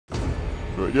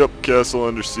Right, yep, castle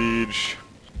under siege.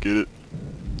 Get it.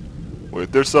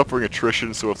 Wait, they're suffering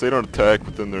attrition, so if they don't attack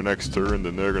within their next turn,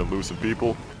 then they're gonna lose some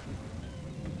people.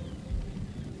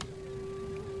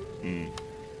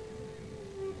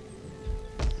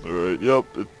 Alright, yep.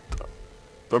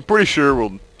 I'm pretty sure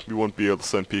we won't be able to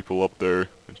send people up there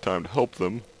in time to help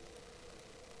them.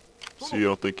 See, I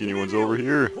don't think anyone's over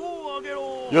here.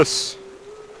 Yes!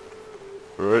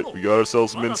 Alright, we got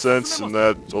ourselves some incense, and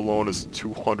that alone is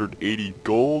 280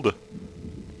 gold.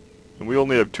 And we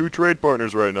only have 2 trade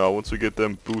partners right now. Once we get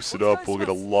them boosted up, we'll get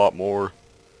a lot more.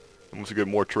 And once we get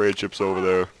more trade ships over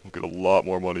there, we'll get a lot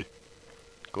more money.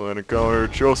 Clan encounter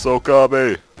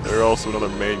Chosokabe. They're also another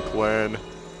main clan.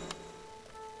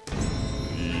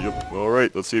 Yep.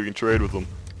 Alright, let's see if we can trade with them.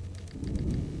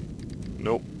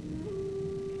 Nope.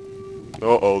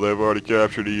 Uh-oh, they've already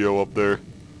captured EO up there.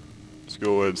 Let's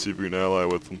go ahead and see if we can ally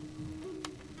with them.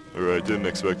 Alright, didn't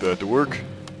expect that to work.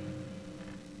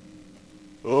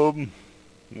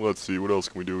 Let's see, what else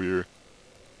can we do here?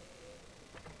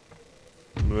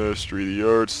 Mastery the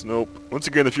arts, nope. Once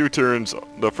again,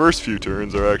 the first few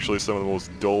turns are actually some of the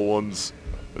most dull ones.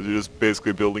 As you're just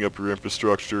basically building up your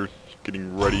infrastructure,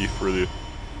 getting ready for the,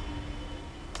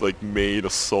 like, main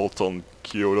assault on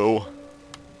Kyoto.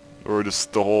 Or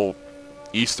just the whole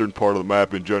eastern part of the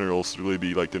map in general, to really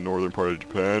be like the northern part of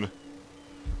Japan.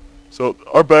 So,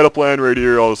 our battle plan right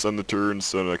here, I'll just end the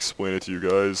turns and explain it to you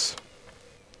guys.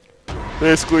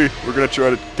 Basically, we're gonna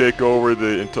try to take over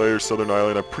the entire southern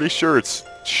island. I'm pretty sure it's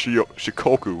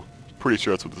Shikoku. Pretty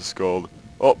sure that's what this is called.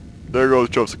 Oh, there goes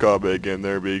Chosokabe again.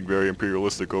 They're being very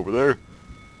imperialistic over there.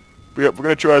 But yep, we're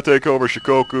gonna try to take over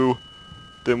Shikoku.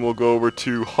 Then we'll go over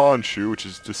to Honshu, which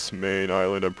is this main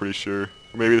island, I'm pretty sure.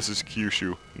 Or maybe this is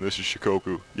Kyushu, and this is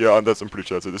Shikoku. Yeah, I'm pretty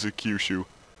sure that's it. This is Kyushu.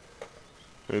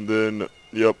 And then,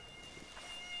 yep.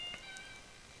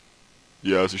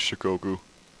 Yeah, this is Shikoku.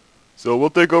 So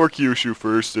we'll take over Kyushu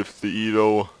first if the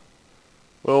Edo...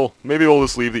 Well, maybe we'll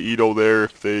just leave the Edo there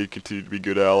if they continue to be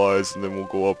good allies, and then we'll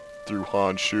go up through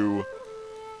Honshu.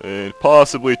 And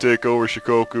possibly take over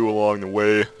Shikoku along the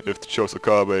way if the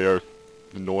Chosokabe are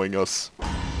annoying us.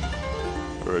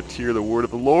 Alright, hear the word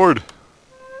of the Lord!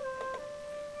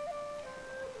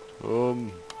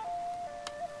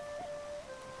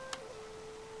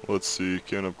 Let's see,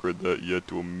 can't upgrade that yet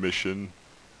to a mission.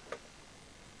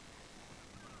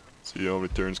 See how many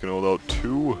turns can hold out?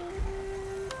 2.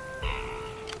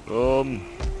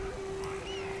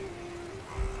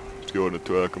 Let's go ahead and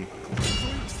attack him.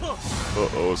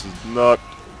 Uh-oh, this is not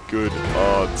good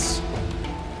odds.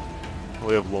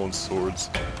 We have lone swords.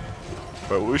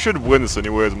 Alright, well we should win this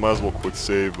anyways, might as well quick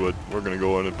save, but we're gonna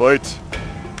go in and fight.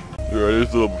 Alright,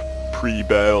 here's the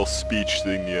pre-battle speech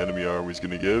thing the enemy army's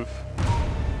gonna give.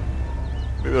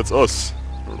 Maybe that's us.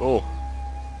 I don't know.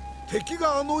 No,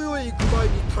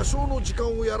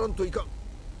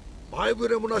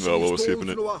 escaping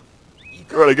it.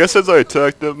 Alright, I guess as I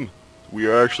attacked them, we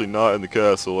are actually not in the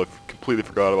castle. I completely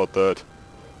forgot about that.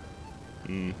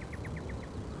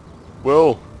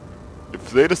 Well,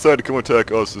 if they decide to come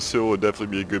attack us, this hill would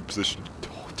definitely be a good position to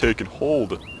take and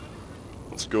hold.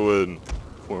 Let's go ahead and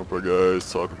form up our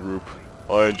guys, talk group.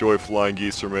 I enjoy flying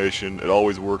geese formation. It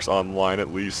always works online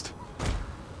at least.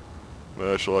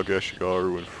 Matchlock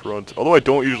Ashigaru in front. Although I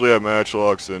don't usually have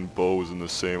matchlocks and bows in the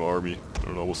same army. I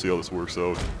don't know, we'll see how this works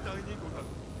out.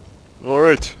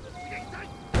 Alright.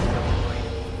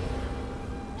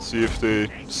 See if they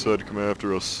decide to come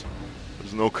after us.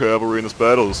 There's no cavalry in this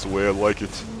battle, that's the way I like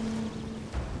it.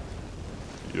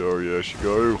 Yari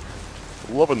Ashigaru.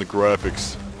 Loving the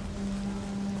graphics.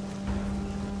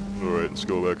 Alright, let's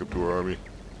go back up to our army.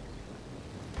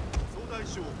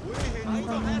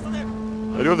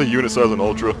 I do have the unit size on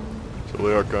Ultra, so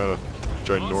they are kind of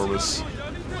ginormous.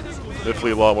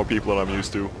 Definitely a lot more people than I'm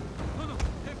used to.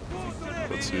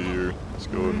 Let's see here. Let's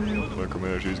go and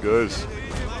micromanage these guys.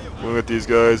 We'll get these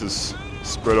guys as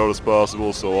spread out as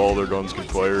possible so all their guns can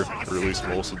fire, or at least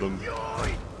most of them.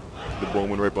 The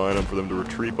bowman right behind them for them to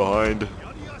retreat behind.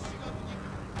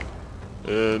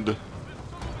 And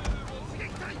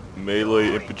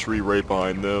melee infantry right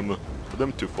behind them for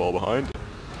them to fall behind.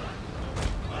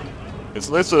 It's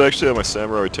nice that I actually have my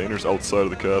samurai retainers outside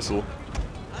of the castle.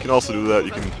 You can also do that,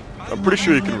 I'm pretty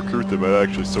sure you can recruit them at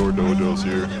actually sword dojos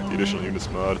here, the additional units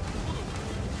mod.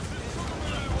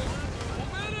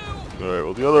 Alright,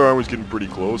 well the other army's getting pretty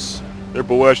close. Their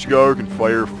bow Ashigaru can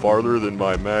fire farther than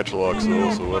my matchlocks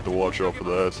though, so we'll have to watch out for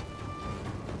that.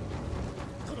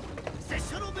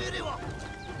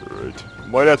 Alright,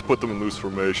 might have to put them in loose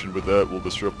formation, but that will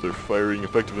disrupt their firing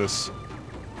effectiveness.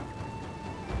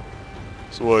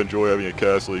 So I enjoy having a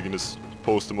castle, you can just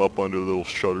post them up under little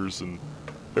shutters and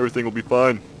Everything will be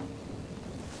fine.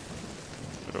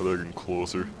 Oh, they're getting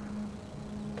closer.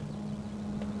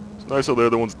 It's nice how they're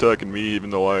the ones attacking me, even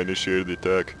though I initiated the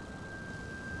attack.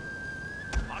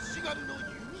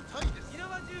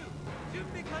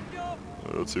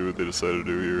 Let's see what they decide to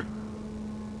do here.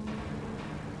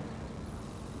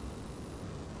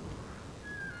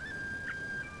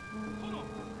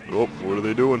 Oh, what are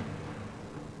they doing?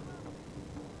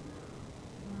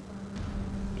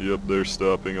 Yep, they're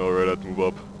stopping. Alright, I have to move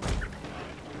up.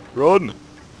 Run!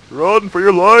 Run for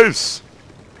your lives!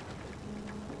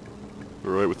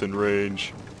 Alright, within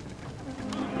range.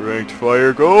 Ranked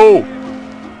fire, go!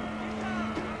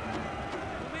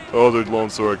 Oh, they're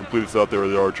lone sword. I completely thought they were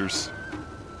the archers.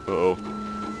 Uh-oh. Oh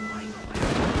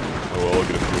well, I'll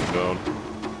get a few down.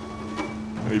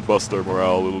 Maybe bust their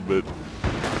morale a little bit.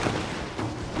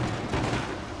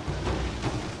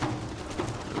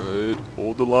 Alright,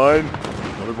 hold the line.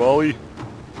 Another volley.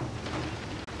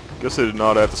 Guess I did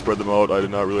not have to spread them out. I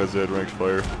did not realize they had ranked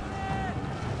fire.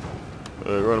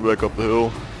 Alright, running back up the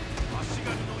hill.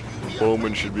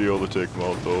 Bowman should be able to take them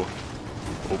out though.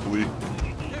 Hopefully.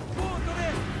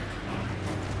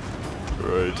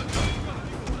 Alright.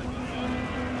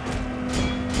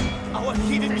 Our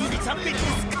hidden units have been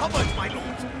discovered, my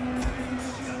lord.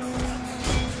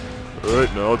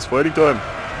 Alright, now it's fighting time.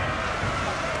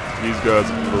 These guys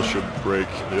in the middle should break.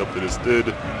 Yep, they just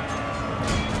did.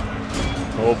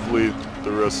 Hopefully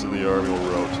the rest of the army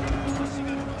will rout.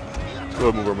 Let's go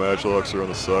ahead and move our matchlocks around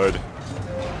the side.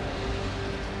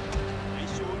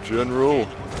 General,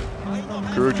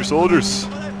 encourage your soldiers.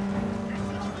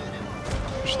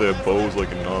 Wish they had bows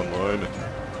like in online.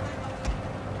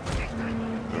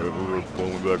 Alright, move our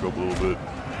Bowman back up a little bit.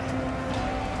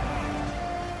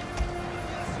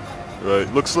 Right,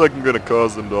 looks like I'm gonna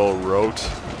cause them to all rout.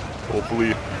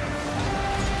 Hopefully.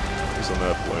 Just on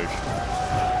that flank.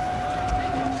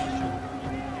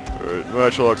 Alright,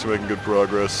 matchlocks are making good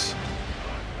progress.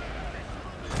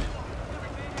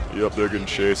 Yep, they're getting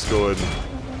chased. Go ahead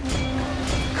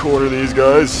and corner these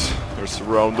guys. Or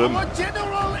surround them. Our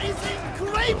general is in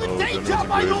grave Oh, danger,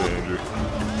 my lord. danger.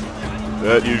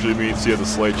 That usually means he has a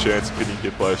slight chance of getting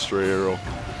hit by a stray arrow.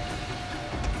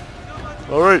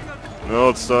 Alright, now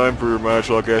it's time for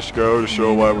Matchlock Ashikawa to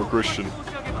show why we're Christian.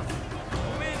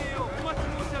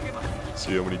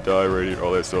 See how many die right here.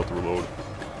 Oh, they still have to reload.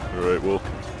 Alright, well,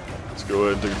 let's go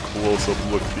ahead and take a close-up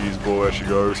look at these Bow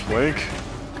Ashigaru's flank.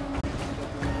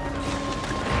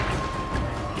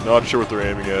 Not sure what they're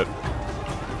aiming at.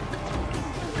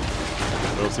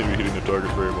 They don't seem to be hitting their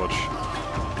target very much.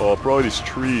 Oh, probably these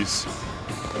trees.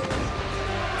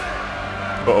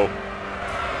 Uh-oh.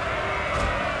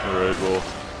 Alright, well,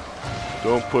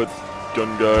 don't put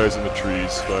gun guys in the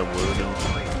trees if I'm learning.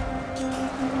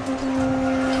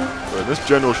 Alright, this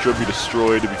general should be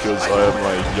destroyed because I have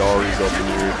my Yaris up in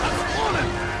here.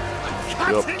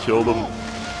 Yep, killed him.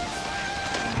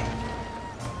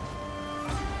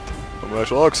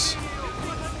 Matchlocks.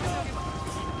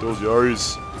 Those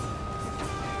Yaris.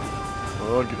 Come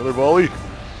on, get another volley.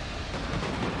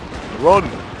 Run!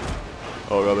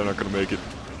 Oh god, they're not gonna make it.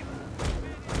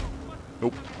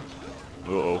 Nope.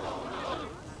 Uh-oh.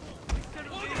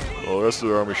 Oh, the rest of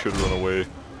the army should run away.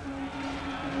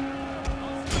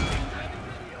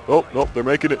 Oh, nope, they're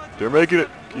making it. They're making it.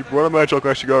 Keep running, Matchlock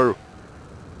Ashigaru.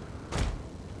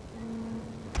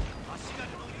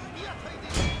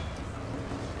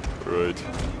 Right.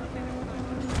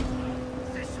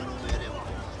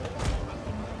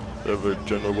 Have a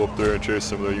general go up there and chase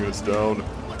some of their units down.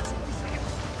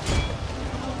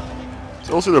 It's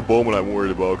also their bowmen I'm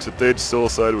worried about, because if they still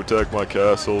decide to attack my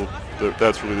castle,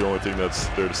 that's really the only thing that's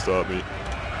there to stop me.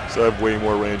 So I have way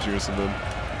more range units than them.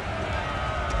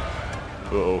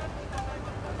 Uh-oh.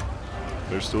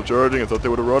 They're still charging. I thought they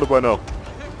would have run it by now.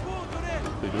 What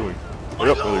are they doing? Oh,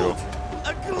 yep, there they go.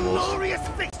 A glorious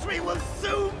victory will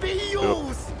soon be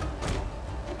yours. Yep.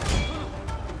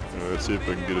 Alright, let's see if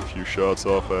I can get a few shots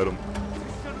off at him.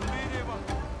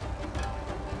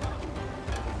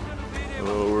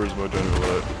 Oh, where's my general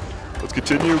at? Let's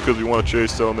continue, because we want to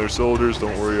chase down their soldiers.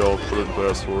 Don't worry, I'll put it in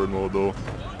fast forward mode though.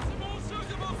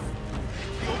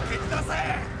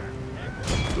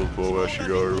 Still Bow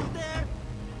Ashigaru.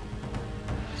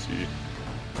 See.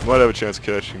 Might have a chance of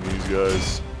catching these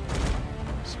guys.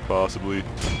 Possibly.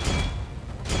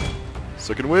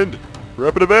 Second wind.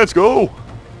 Rapid advance, go!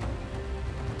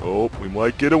 Oh, we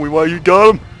might get him, you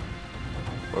got him!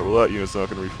 Alright, well that unit's not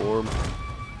gonna reform.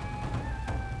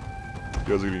 You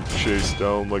guys are getting chased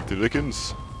down like the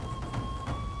Dickens.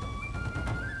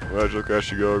 Matchlock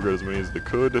Ashigaru got as many as they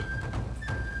could.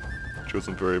 Which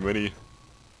wasn't very many.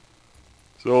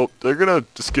 So, they're gonna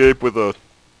escape with a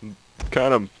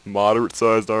kind of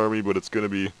moderate-sized army, but it's going to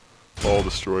be all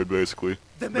destroyed, basically.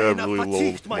 The They have men are really low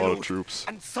fatigued, my amount of lord, troops.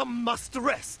 and some must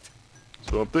rest.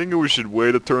 So I'm thinking we should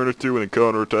wait a turn or two and then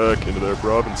counterattack into their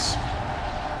province.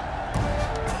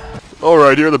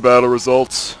 Alright, here are the battle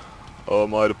results.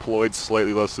 I deployed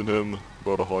slightly less than him,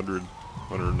 about 100,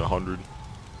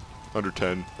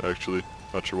 110 actually.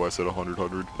 Not sure why I said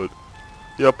 100, but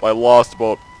yep, I lost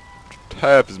about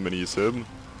half as many as him.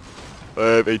 I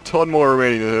have a ton more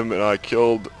remaining than him, and I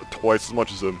killed twice as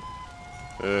much as him.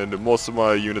 And most of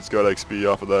my units got XP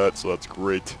off of that, so that's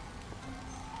great.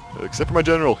 Except for my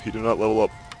general, he did not level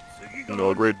up. No,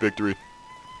 a great victory.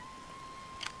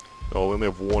 Oh, we only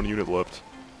have one unit left.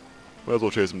 Might as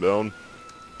well chase him down.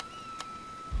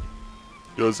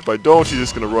 Because if I don't, he's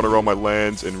just going to run around my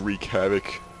lands and wreak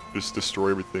havoc. Just destroy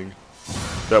everything.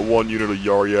 That one unit of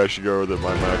Yari Ashigar that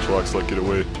my Matchlocks let get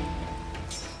away.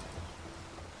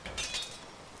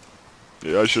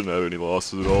 Yeah, I shouldn't have any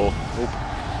losses at all. Nope.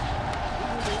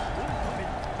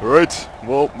 Alright,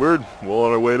 well, we're well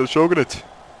on our way to the Shogunate.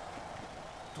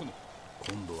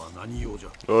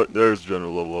 Oh, there's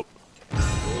General level up.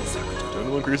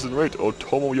 General increase in rank.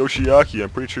 Ottomo Yoshiaki. I'm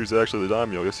pretty sure he's actually the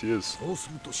daimyo. Yes, he is.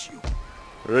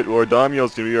 Alright, well, our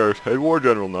daimyo's gonna be our head war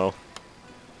general now.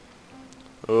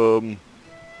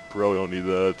 Probably don't need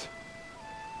that.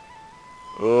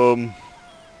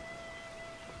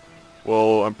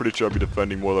 Well, I'm pretty sure I'll be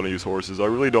defending more than I use horses. I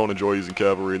really don't enjoy using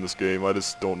cavalry in this game. I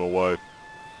just don't know why.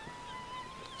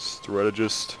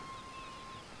 Strategist.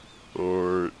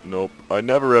 Or, nope. I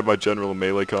never have my general in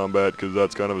melee combat, because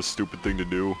that's kind of a stupid thing to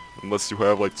do. Unless you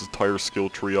have, like, this entire skill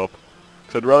tree up.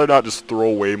 Because I'd rather not just throw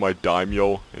away my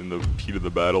daimyo in the heat of the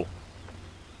battle.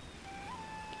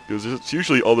 Because it's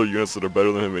usually other units that are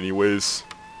better than him anyways.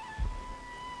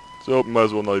 So, might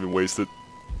as well not even waste it.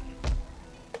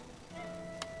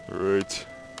 Alright.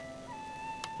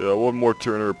 Yeah, one more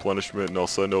turn of replenishment and I'll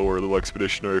send over a little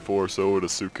expeditionary force over to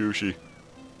Tsukushi.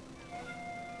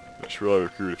 I should really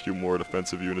recruit a few more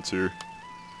defensive units here.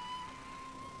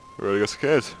 Alright, I guess I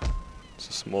can't. It's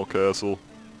a small castle.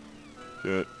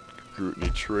 Can't recruit any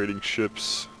trading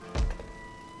ships.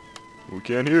 We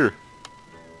can here.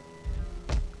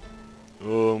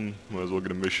 Might as well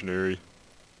get a missionary.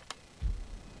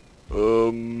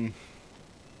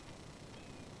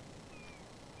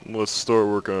 Let's start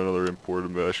working on another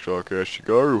imported Matchlock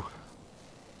Ashigaru.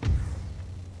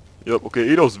 Yep,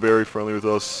 okay, Ito's very friendly with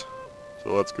us.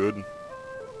 So that's good.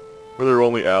 We're their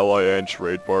only ally and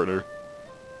trade partner.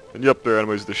 And yep, they're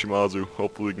enemies of the Shimazu.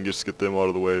 Hopefully we can just get them out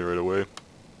of the way right away.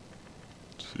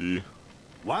 Let's see.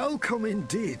 Welcome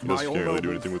indeed, I my guess we can't really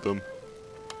do anything with them.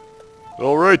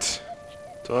 Alright.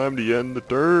 Time to end the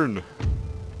turn.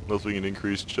 Unless we can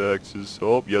increase taxes.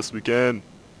 Oh, yes we can.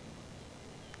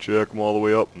 Check them all the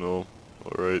way up. No.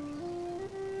 Alright.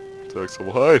 Tax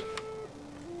level high.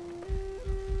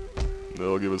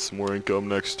 That'll give us some more income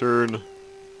next turn.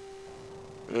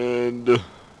 And,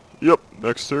 yep,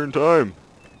 next turn time.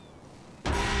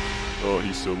 Oh,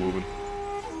 he's still moving.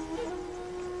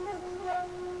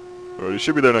 Alright, he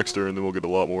should be there next turn, then we'll get a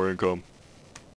lot more income.